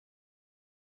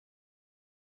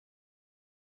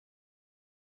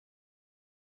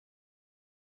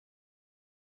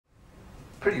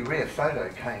pretty rare photo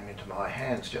came into my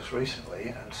hands just recently,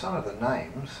 and some of the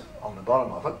names on the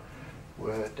bottom of it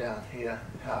were down here: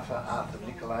 Arthur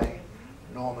Nicolay,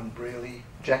 Norman Brearley,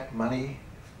 Jack Money,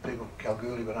 people from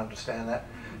Kalgoorlie would understand that,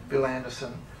 Bill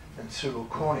Anderson, and Cyril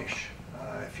Cornish.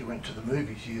 If you went to the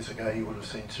movies years ago, you would have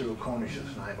seen Cyril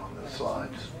Cornish's name on the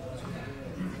slides.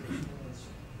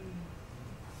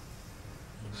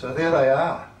 So there they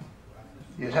are.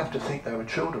 You'd have to think they were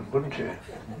children, wouldn't you?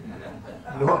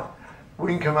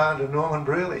 Wing Commander Norman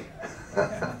Brearley,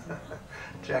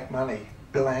 Jack Money,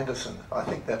 Bill Anderson. I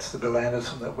think that's the Bill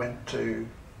Anderson that went to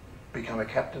become a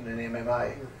captain in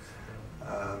MMA.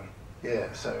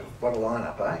 Yeah, so what a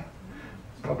lineup, eh?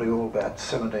 Probably all about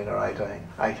 17 or 18.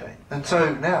 And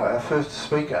so now our first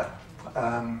speaker,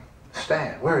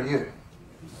 Stan. Where are you?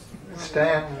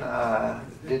 Stan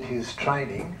did his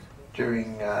training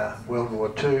during World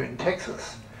War II in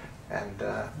Texas, and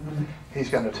he's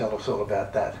going to tell us all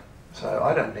about that. So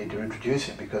I don't need to introduce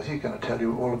him because he's going to tell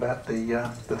you all about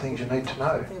the things you need to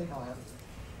know.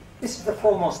 This is the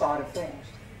formal side of things.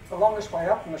 The longest way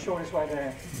up and the shortest way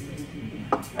down.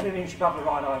 And an inch above the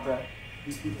right eyebrow.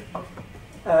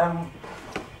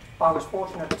 I was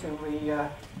fortunate to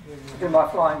do my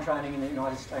flying training in the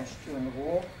United States during the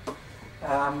war.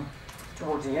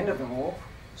 Towards the end of the war,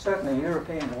 certainly the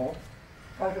European war,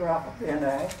 photograph up there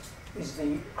now is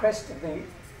the crest of the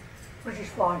British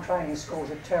flying training schools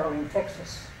at Terrell in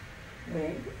Texas.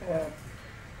 The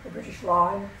British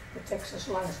Line, the Texas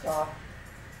Lone Star,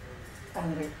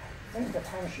 and the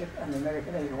Panship and the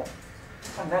American Eagle.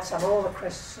 And that's on all the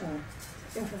crests and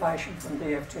information from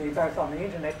DFT, both on the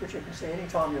internet, which you can see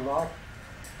anytime you like,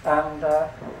 and the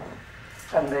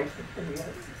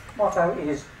motto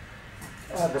is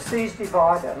the seas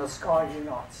divide and the sky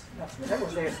unites. That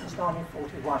was there since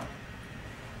 1941.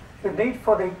 The need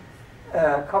for the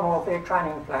Commonwealth Air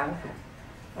Training Plan,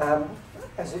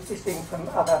 as it's distinct from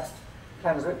other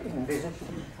plans that envisaged,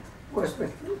 was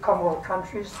with Commonwealth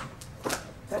countries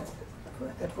that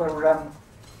were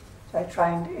they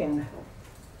trained in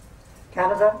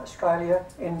Canada, Australia,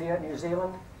 India, New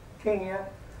Zealand, Kenya,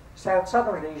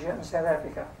 Southern Rhodesia and South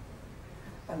Africa.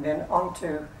 And then on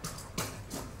to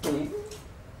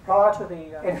prior to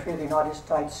the entry of the United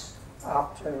States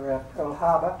after Pearl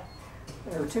Harbor,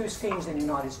 there were two schemes in the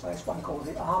United States, one called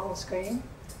the Arnold Scheme,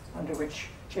 under which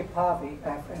Chip Harvey,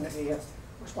 our friend here,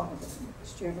 was one of the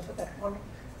students at that point,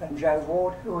 and Joe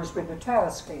Ward, who was with the Tower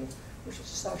Scheme, which was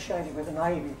associated with the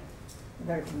Navy,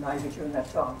 American Navy during that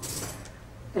time.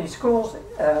 The schools,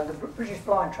 the British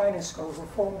Flying Training Schools, were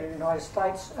formed in the United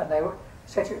States, and they were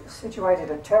situated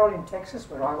at Terrell in Texas,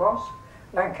 where I was,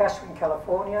 Lancaster in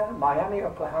California, Miami,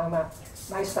 Oklahoma,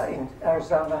 Mesa in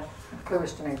Arizona, and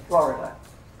Clewiston in Florida,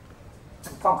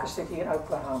 and Ponca City in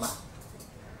Oklahoma.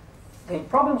 The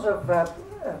problems of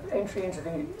entry into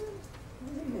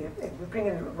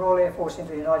bringing the Royal Air Force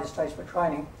into the United States for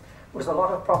training was a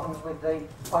lot of problems with the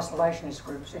isolationist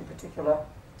groups, in particular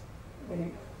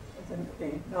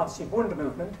the Nazi Bund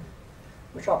movement,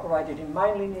 which operated in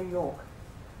mainly New York.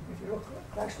 If you look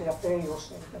closely up there, you'll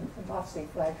see the Nazi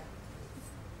flag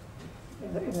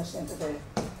in the centre there.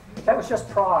 That was just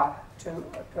prior to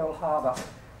Pearl Harbor.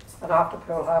 And after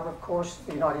Pearl Harbor, of course,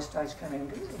 the United States came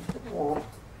into the war,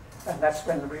 and that's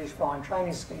when the British Flying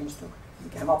Training Schemes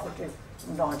became operative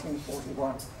in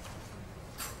 1941.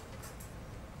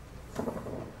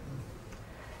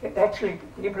 Actually,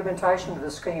 the implementation of the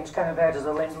schemes came about as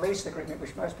a Lend-Lease agreement,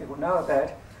 which most people know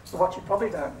about, but what you probably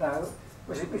don't know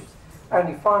was it was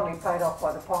only finally paid off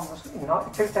by the Palmers in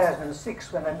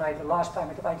 2006 when they made the last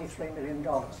payment of $83 million.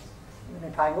 They've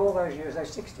been paying all those years,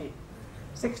 those 60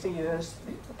 years,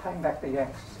 paying back the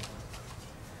Yanks.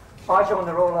 I joined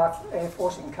the Royal Air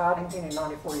Force in Cardington in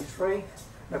 1943, and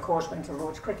of course went to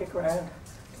Lord's Cricket Ground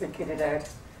to be kitted out,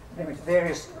 and then went to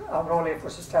various Royal Air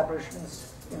Force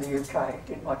establishments in the UK.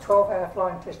 Did my 12-hour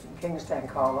flying test in Kingstown,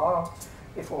 Carlisle,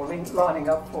 before lining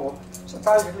up for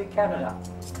supposedly Canada.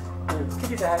 We were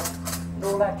kitted out, and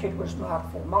all that kit was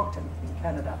marked for Moncton in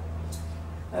Canada.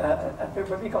 And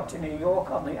when we got to New York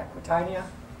on the Aquitania,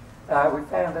 we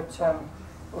found that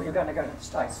we were going to go to the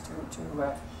States to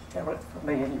for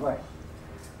me anyway.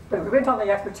 But we went on the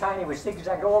Aquitania, we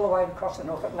zigzagged all the way across the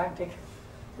North Atlantic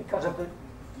because of the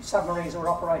submarines that were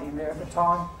operating there at the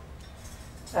time.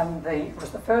 And it was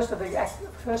the first of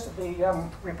the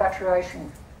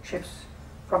repatriation ships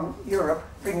from Europe,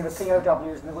 bringing the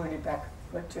POWs and the wounded back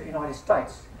to the United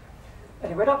States. And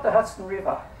he went up the Hudson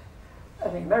River,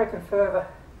 and the American fervour,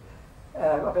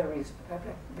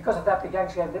 because of that, the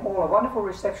Yankees gave them all a wonderful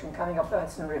reception coming up the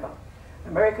Hudson River.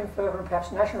 American fervour and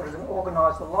perhaps nationalism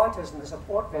organised the lighters and the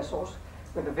support vessels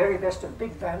with the very best of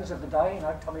big bands of the day, you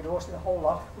know, Tommy Dawson, the whole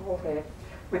lot, were all there,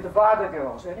 with the Varga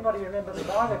girls. Anybody remember the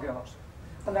Varga girls?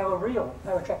 And they were real.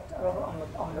 They were trapped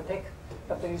on the deck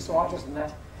of these lighters and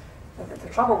that. And the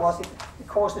trouble was it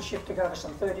caused the ship to go to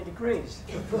some 30 degrees.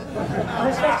 And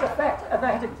it's just a fact. And they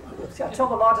had to tell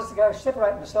the lighters to go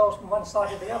separate themselves from one side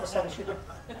to the other so the ship would...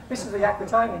 This is the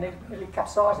Aquitanian, nearly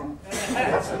capsizing.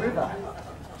 That's the river.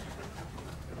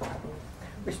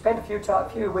 We spent a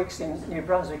few weeks in New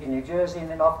Brunswick and New Jersey and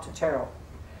then off to Terrell.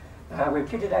 We were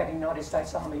kitted out in United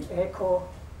States Army Air Corps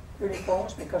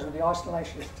uniforms because of the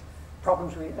isolationist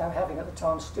problems they were having at the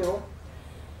time still.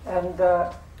 And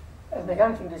the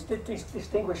only thing that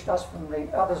distinguished us from the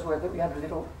others were that we had a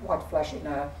little white flash in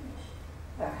our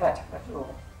hat, that's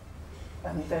all.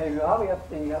 And there you are, we have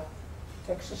the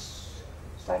Texas,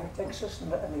 state of Texas,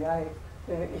 and the A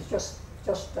is just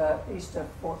east of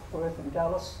Fort Worth and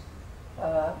Dallas. It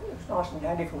was nice and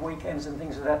handy for weekends and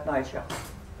things of that nature.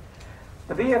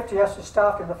 The BFTS was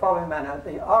staffed in the following manner.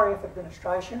 The RAF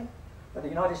administration, the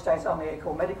United States Army Air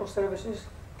Corps Medical Services,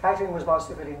 catering was by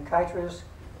civilian caterers,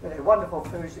 with their wonderful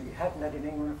foods that you hadn't had in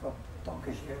England for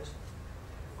donkey's years.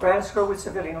 Ground school with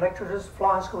civilian lecturers,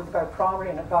 flying school with both primary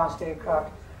and advanced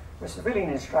aircraft, with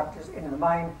civilian instructors in the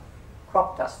main,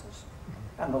 crop dusters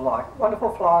and the like.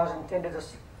 Wonderful flyers intended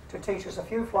to teach us a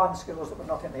few flying skills that were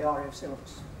not in the RAF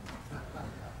syllabus.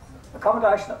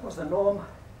 Accommodation was the norm,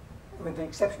 with the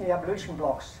exception of the ablution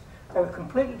blocks. They were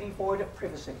completely devoid of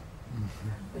privacy.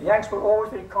 The Yanks were always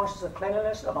very conscious of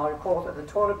cleanliness, and I recall that the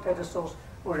toilet pedestals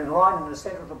were in line in the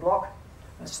centre of the block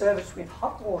and serviced with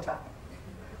hot water.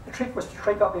 The trick was to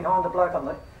creep up behind the bloke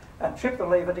and trip the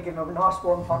lever to give him a nice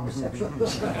warm hot reception.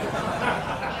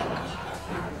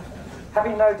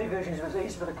 Having no divisions, it was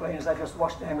easy for the cleaners, they just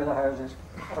washed down with the hoses,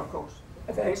 of course.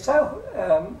 They're so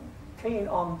keen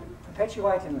on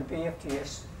perpetuating the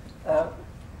BFTS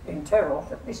in Terrell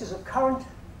that this is a current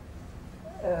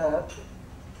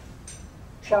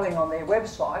showing on their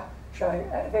website, showing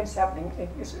events happening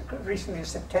recently in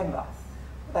September.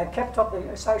 They've kept up the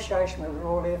association with the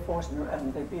Royal Air Force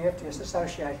and the BFTS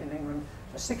Association in England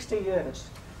for 60 years,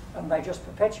 and they just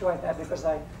perpetuate that because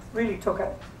they really took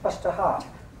us to heart.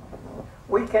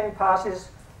 Weekend passes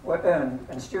were earned,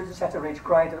 and students had to reach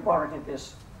grade that warranted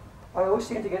this. I always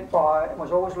seemed to get by and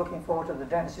was always looking forward to the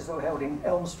dances that were held in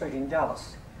Elm Street in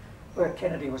Dallas, where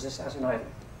Kennedy was assassinated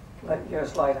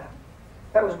years later.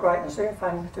 That was great, and soon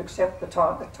came to accept the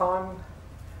time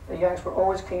the Yanks were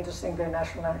always keen to sing their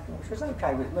national anthem, which was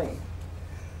okay with me.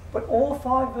 But all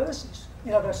 5 verses,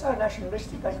 you know, they're so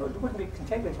nationalistic, they wouldn't be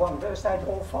content with one verse, they had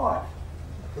all 5.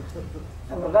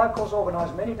 And the locals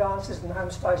organised many dances and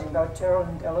homestays in both Terrell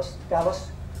and Dallas,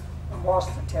 and whilst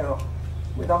at Terrell,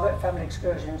 with other family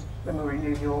excursions when we were in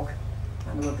New York,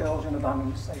 and there were girls in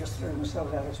abundance. They just threw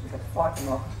themselves at us. We had to fight them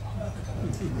off.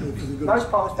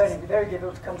 Most pilots found it very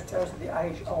difficult to come to terms with the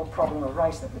age-old problem of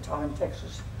race at the time in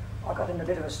Texas. I got in a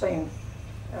bit of a scene.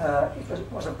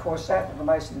 It was of course south of the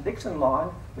Mason-Dixon line,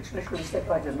 which literally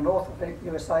separated the north of the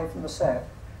USA from the south.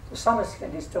 To some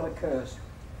extent, it still occurs.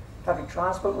 Public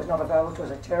transport was not available to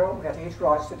us at Terrell. We had to hitch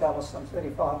rides to Dallas, some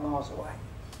 35 miles away.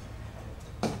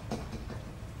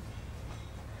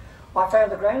 I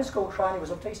found the ground school training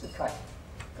was a piece of cake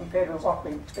compared with what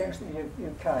we experienced in the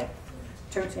UK,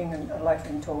 Tooting and later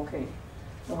in Torquay,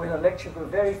 and where the lectures were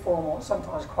very formal,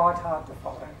 sometimes quite hard to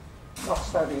follow. Not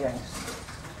so the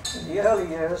Yanks. In the early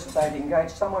years, they'd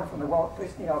engaged someone from the Walt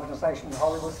Disney organisation in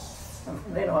Hollywood, and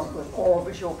from then on it was all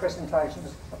visual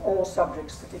presentations of all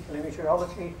subjects, particularly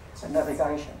meteorology and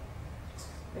navigation.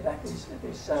 It had these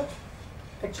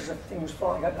pictures of things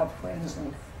flying up friends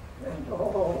and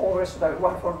all the rest of those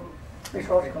wonderful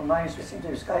meteorological names which seem to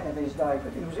escape me these days,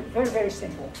 but it was very, very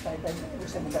simple. It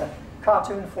was in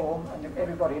cartoon form and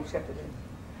everybody accepted it.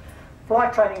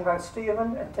 Flight training both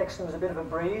Stearman and Texan was a bit of a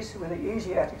breeze with the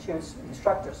easy attitudes of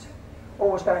instructors,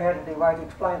 always going out of their way to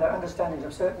explain their understandings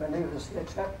of certain manoeuvres,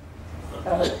 etc.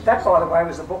 That, by the way,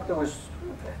 was a book that was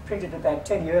printed about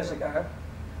 10 years ago,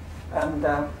 and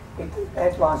it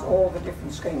outlines all the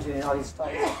different schemes in the United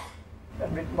States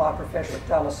and written by a professor at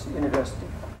Dallas University.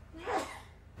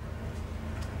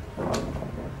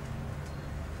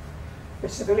 The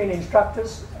civilian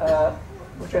instructors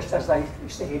were just as they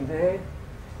see him there,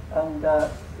 and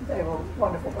they were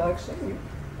wonderful blokes.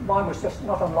 Mine was just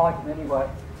not unlike in any way.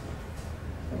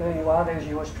 And there you are, there's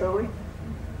yours truly.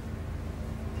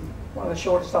 One of the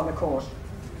shortest on the course.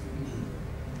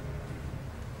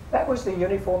 That was the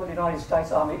uniform that the United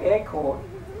States Army Air Corps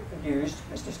used,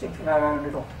 as distinct from our own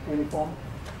little uniform.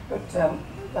 But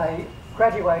they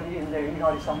graduated in the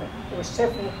United States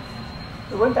Army.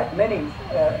 There weren't that many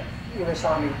US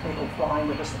Army people flying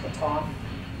with us at the time.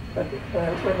 But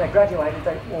when they graduated,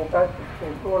 they wore both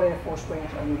the Royal Air Force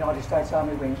wings and the United States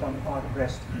Army wings on either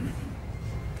breast.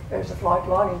 There's the flight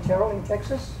line in Terrell in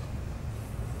Texas.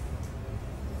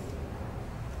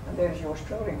 And there's your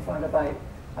stroll in front of a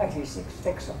 86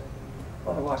 Texan,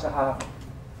 otherwise a Harvey.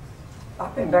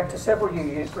 I've been back to several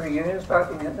reunions,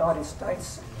 both in the United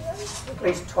States, at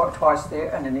least twice there,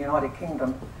 and in the United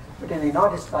Kingdom. But in the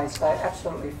United States, they're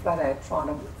absolutely flat out trying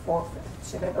to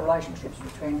cement the relationships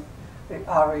between the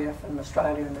RAF and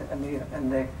Australia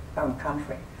and their own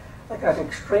country. They go to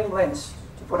extreme lengths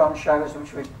to put on shows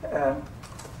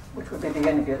which would be the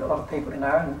envy of a lot of people in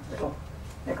our own little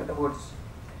neck of the woods.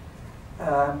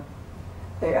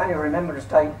 The annual Remembrance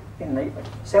Day in the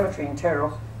cemetery in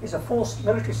Terrell is a full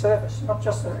military service, not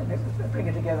just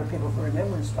bringing together people for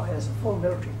Remembrance Day. There's a full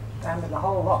military band and the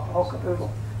whole lot, the whole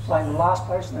caboodle, playing the last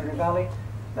post in the Valley.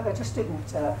 But they just didn't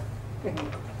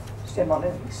skimp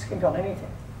on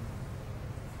anything.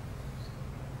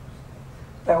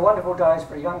 They were wonderful days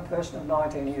for a young person of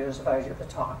 19 years of age at the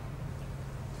time.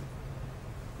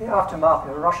 The aftermath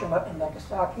of Hiroshima and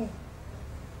Nagasaki.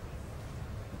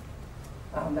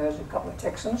 There's a couple of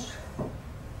Texans.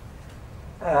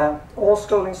 All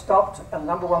schooling stopped and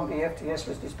number 1 BFTS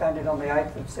was disbanded on the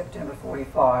 8th of September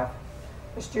 45.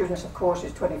 The students of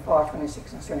courses 25,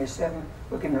 26 and 77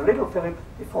 were given a little fillip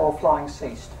before flying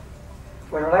ceased.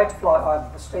 We were allowed to fly either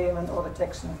the Spearman or the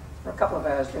Texan for a couple of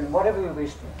hours doing whatever we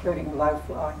wished, including low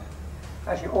flying.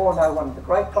 As you all know, one of the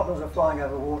great problems of flying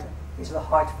over water is the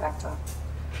height factor.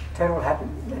 Terrell had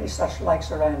many such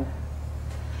lakes around,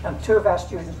 and 2 of our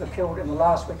students were killed in the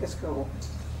last week of school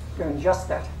doing just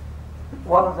that.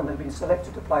 One of them had been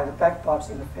selected to play the bagpipes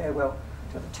in the farewell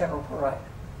to the Terrell parade.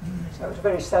 So it was a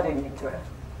very sad ending to it.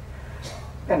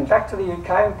 Then back to the UK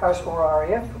and post-war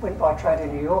RAF, went by train to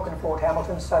New York and Fort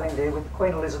Hamilton, sailing there with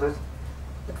Queen Elizabeth,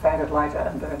 but founded later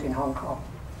and burnt in Hong Kong.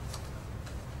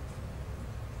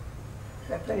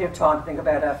 We had plenty of time to think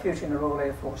about our future in the Royal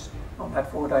Air Force on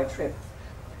that 4-day trip.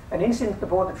 An incident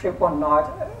aboard the trip one night,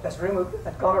 as rumour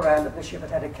had gone around that the ship had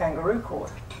had a kangaroo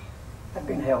court, had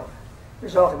been held,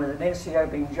 resulting in an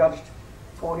NCO being judged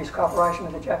for his cooperation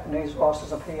with the Japanese whilst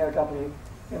as a POW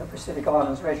in the Pacific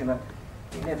Islands Regiment.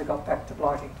 He never got back to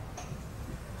Blighty.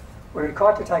 We were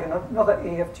required to take another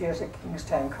EFTS at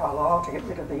Kingstown, Carlisle to get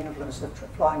rid of the influence of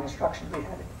flying instruction we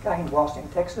had gained whilst in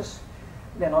Texas,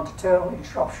 and then on to Terrell in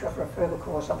Shropshire for a further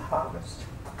course on harvest.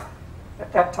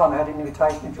 At that time I had an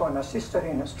invitation to join my sister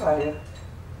in Australia,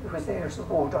 who was there as a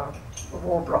war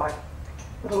bride.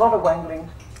 With a lot of wangling,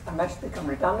 I managed to become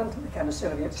redundant and became a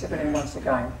civilian once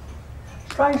again.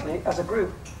 Strangely, as a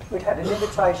group, we'd had an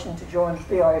invitation to join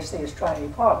BISC as trainee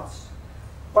pilots.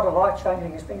 What a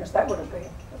life-changing experience that would have been.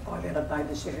 By then I'd made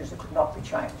decisions that could not be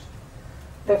changed.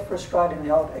 Left for Australia in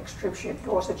the old ex-trip ship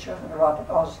Dorsetshire and arrived at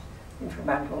Oz in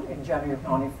Fremantle in January of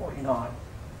 1949.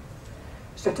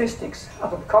 Statistics.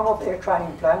 Under the Commonwealth Air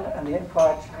Training Plan and the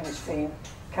Empire Training Scheme,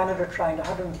 Canada trained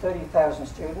 130,000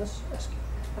 students,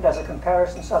 and as a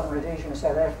comparison, Southern Rhodesia and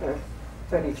South Africa,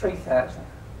 33,000.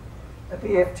 The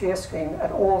BFTS scheme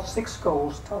at all 6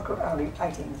 schools totaled only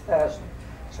 18,000.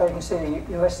 So you can see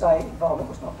the USA involvement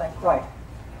was not that great,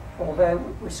 although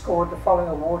we scored the following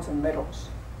awards and medals: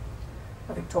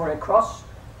 a Victoria Cross,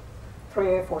 3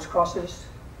 Air Force Crosses,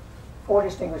 4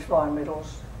 Distinguished Flying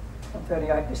Medals, and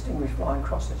 38 Distinguished Flying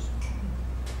Crosses.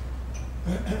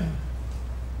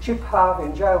 Chip Harvey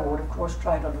and Joe Ward, of course,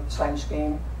 trained under the same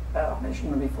scheme. I've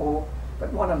mentioned them before,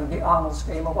 but one under the Arnold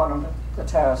scheme or one under the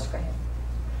Tower scheme.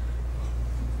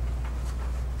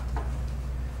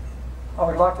 I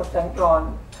would like to thank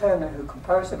Brian Turner, who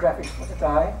composed the graphics for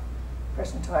today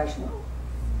presentation.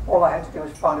 All I had to do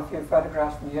was find a few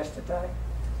photographs from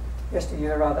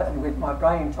yesteryear rather, and with my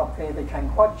brain in top gear became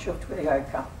quite chuffed with the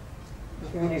outcome.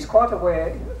 He's quite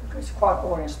aware, it's quite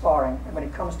awe-inspiring, and when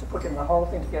it comes to putting the whole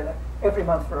thing together every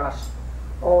month for us,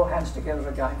 all hands together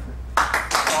again.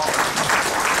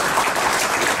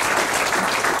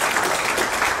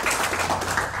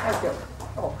 Thank you.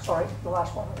 Oh, sorry, the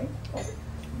last one, I think.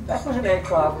 That was an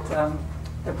aircraft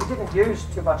that we didn't use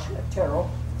too much at Terrell,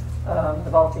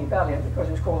 the Vultee Valiant, because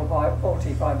it was called a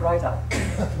Vultee vibrator.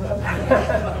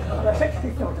 They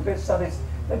actually felt a bit sunny.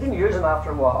 They didn't use them after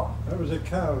a while. That was a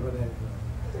cow of an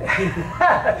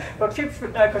aircraft. Well, Chips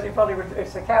would know because he probably would.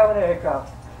 It's a cow of an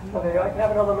aircraft. Well, I can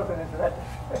have another look at it for that.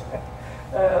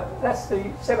 That's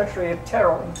the cemetery of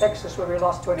Terrell in Texas, where we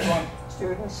lost 21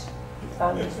 students,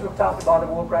 and it's looked after by the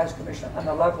War Graves Commission and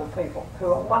the local people,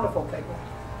 who are wonderful people.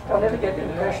 Don't ever get the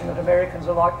impression that Americans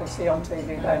are like they see on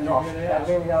TV. They're not.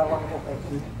 They really are wonderful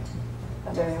people.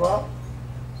 And there you are,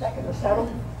 back in the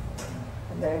saddle.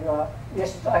 And there you are,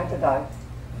 yesterday and today.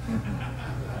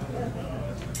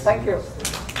 Thank you.